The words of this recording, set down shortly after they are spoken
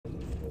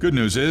Good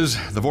news is,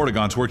 the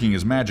Vortigaunt's working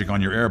his magic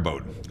on your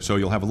airboat, so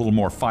you'll have a little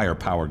more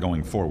firepower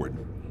going forward.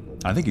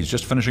 I think he's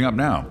just finishing up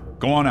now.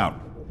 Go on out.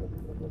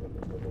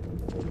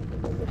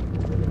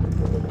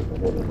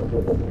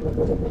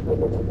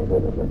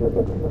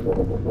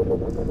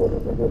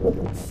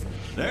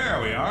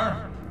 There we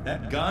are.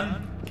 That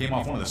gun came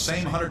off one of the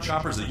same hunter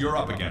choppers that you're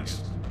up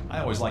against. I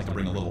always like to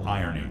bring a little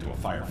irony to a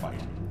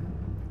firefight.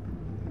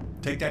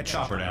 Take that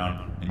chopper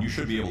down, and you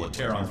should be able to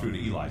tear on through to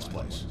Eli's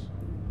place.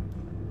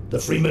 The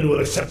Freeman will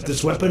accept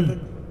this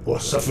weapon, or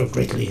suffer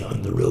greatly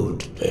on the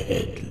road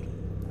ahead.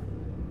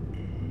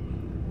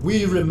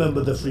 We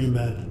remember the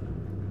Freeman.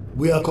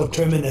 We are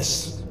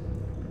coterminous.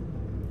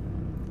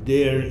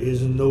 There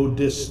is no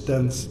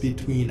distance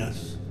between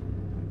us.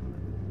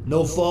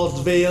 No false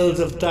veils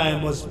of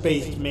time or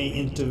space may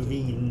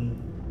intervene.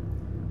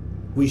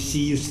 We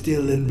see you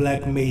still in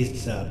Black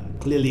Mesa.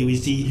 Clearly we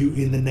see you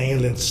in the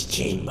Nihilant's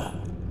chamber.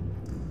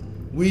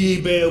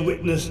 We bear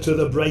witness to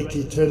the bright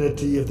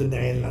eternity of the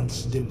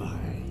Nihilant's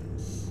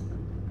demise.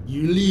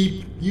 You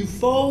leap, you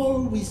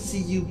fall, we see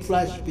you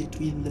flash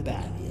between the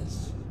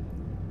barriers.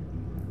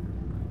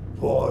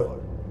 For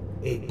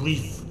a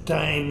brief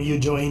time you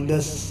joined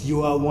us,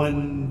 you are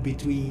one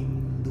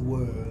between the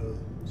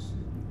worlds.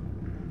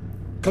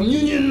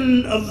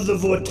 Communion of the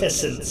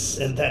vortessence,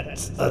 and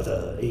that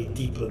other, a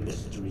deeper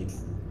mystery,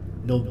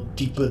 no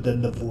deeper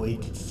than the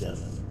void itself.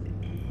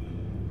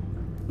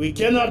 We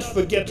cannot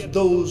forget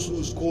those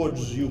whose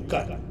cords you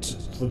cut.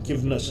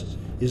 Forgiveness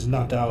is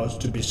not ours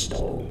to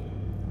bestow.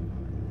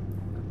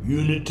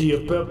 Unity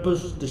of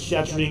purpose, the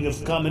shattering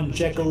of common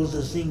shackles,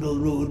 a single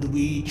road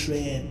we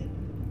tread.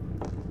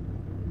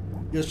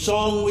 Your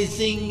song we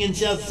sing and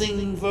shall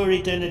sing for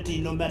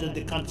eternity, no matter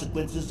the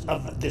consequences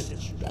of this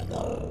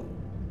struggle.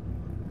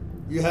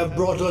 You have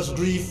brought us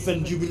grief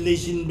and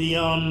jubilation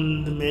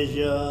beyond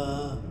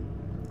measure.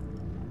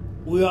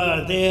 We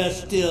are there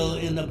still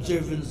in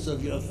observance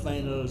of your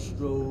final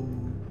stroke.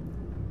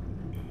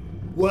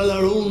 While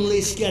our only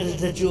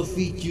scattered at your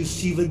feet, you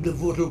severed the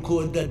vocal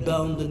cord that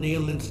bound the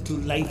Nihilants to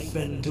life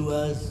and to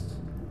us.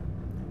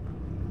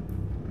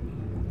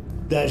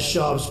 That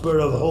sharp spur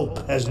of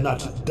hope has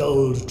not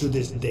dulled to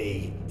this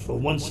day, for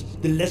once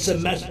the lesser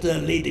master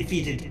lay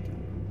defeated,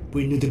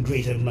 we knew the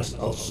greater must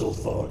also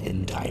fall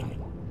in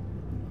time.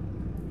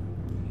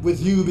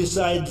 With you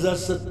besides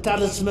us, a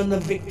talisman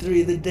of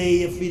victory, the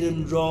day of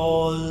freedom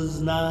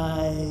draws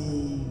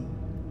nigh.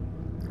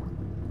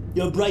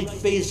 Your bright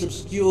face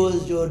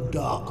obscures your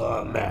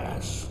darker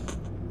mask.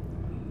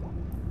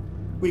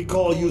 We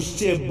call you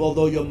Sib,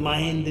 although your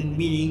mind and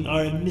meaning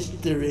are a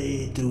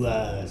mystery to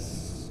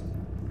us.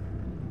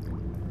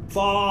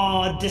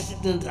 Far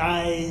distant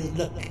eyes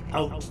look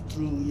out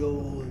through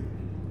yours.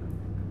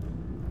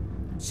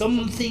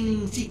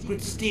 Something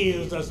secret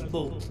steers us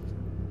both.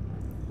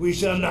 We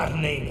shall not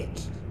name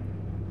it.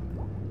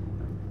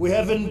 We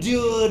have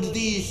endured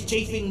these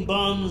chafing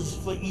bonds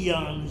for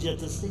eons,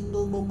 yet a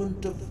single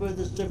moment of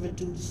further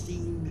servitude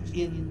seems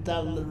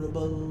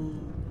intolerable.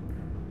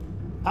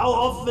 How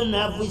often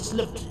have we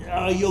slipped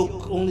our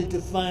yoke only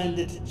to find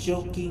it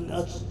choking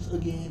us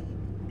again?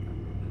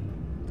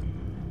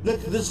 Let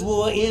this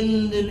war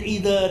end in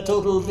either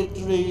total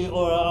victory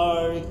or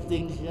our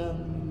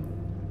extinction.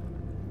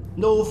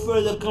 No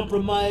further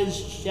compromise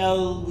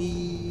shall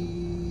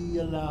we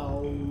allow.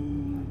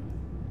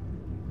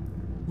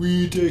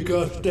 We take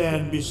our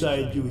stand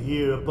beside you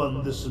here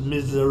upon this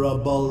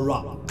miserable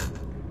rock.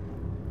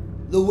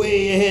 The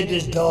way ahead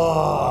is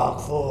dark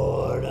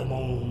for the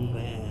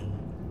moment.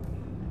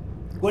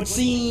 What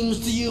seems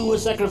to you a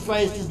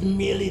sacrifice is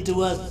merely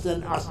to us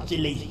an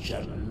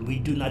oscillation. We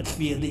do not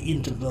fear the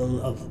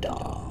interval of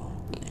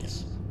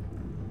darkness.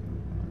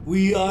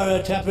 We are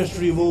a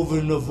tapestry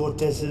woven of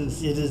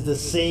vortessence. It is the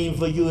same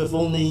for you if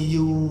only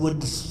you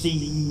would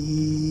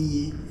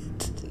see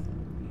it.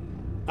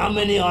 How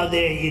many are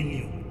there in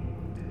you?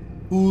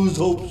 Whose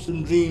hopes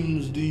and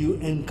dreams do you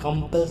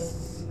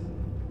encompass?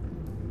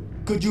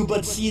 Could you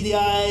but see the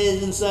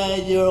eyes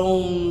inside your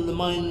own, the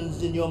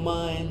minds in your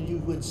mind, you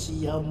would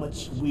see how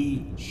much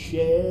we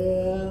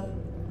share.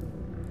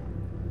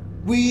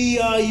 We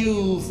are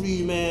you,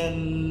 free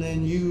men,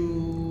 and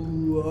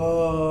you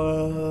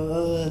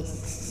are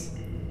us.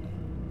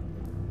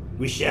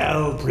 We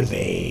shall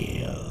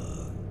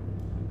prevail.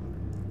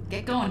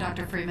 Get going,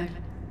 Dr. Freeman.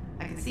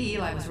 I can see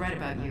Eli was right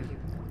about you.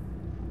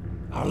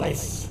 Our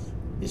life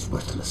is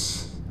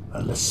worthless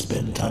unless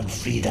spent on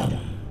freedom.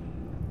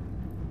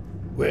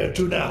 Where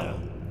to now?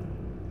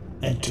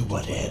 And to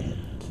what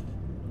end?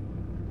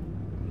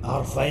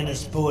 Our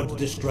finest poet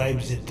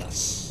describes it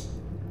thus.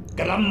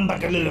 Galamba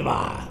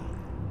Galilama.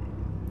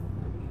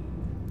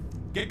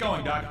 Get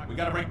going, Doc. We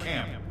gotta break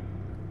camp.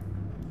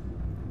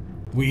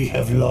 We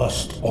have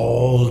lost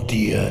all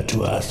dear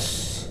to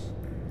us.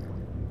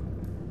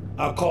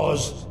 Our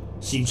cause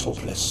seems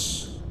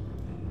hopeless.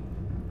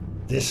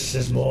 This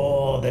is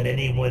more than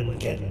anyone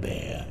can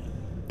bear,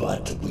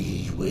 but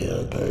we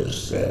will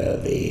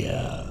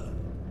persevere.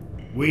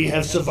 We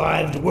have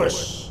survived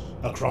worse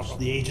across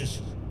the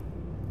ages.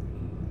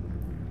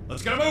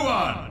 Let's get a move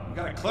on. We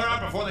gotta clear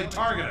out before they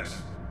target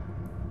us.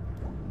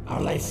 Our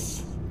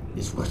life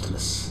is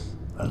worthless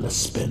unless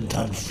spent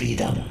on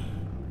freedom.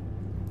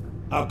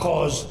 Our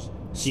cause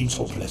seems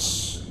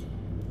hopeless.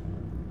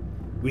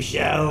 We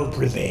shall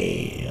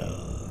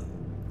prevail.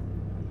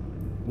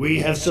 We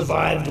have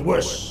survived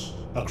worse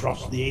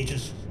across the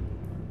ages.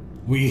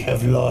 We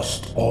have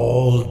lost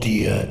all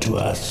dear to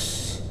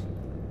us.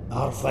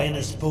 Our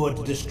finest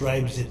poet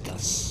describes it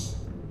thus.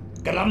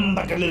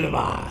 Galamba.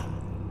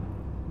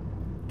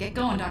 Get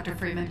going, Dr.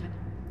 Freeman.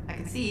 I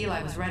can see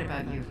Eli was right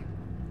about you.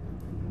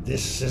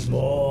 This is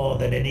more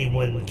than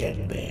anyone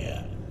can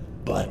bear,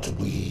 but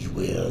we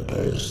will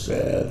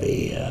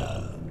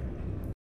persevere.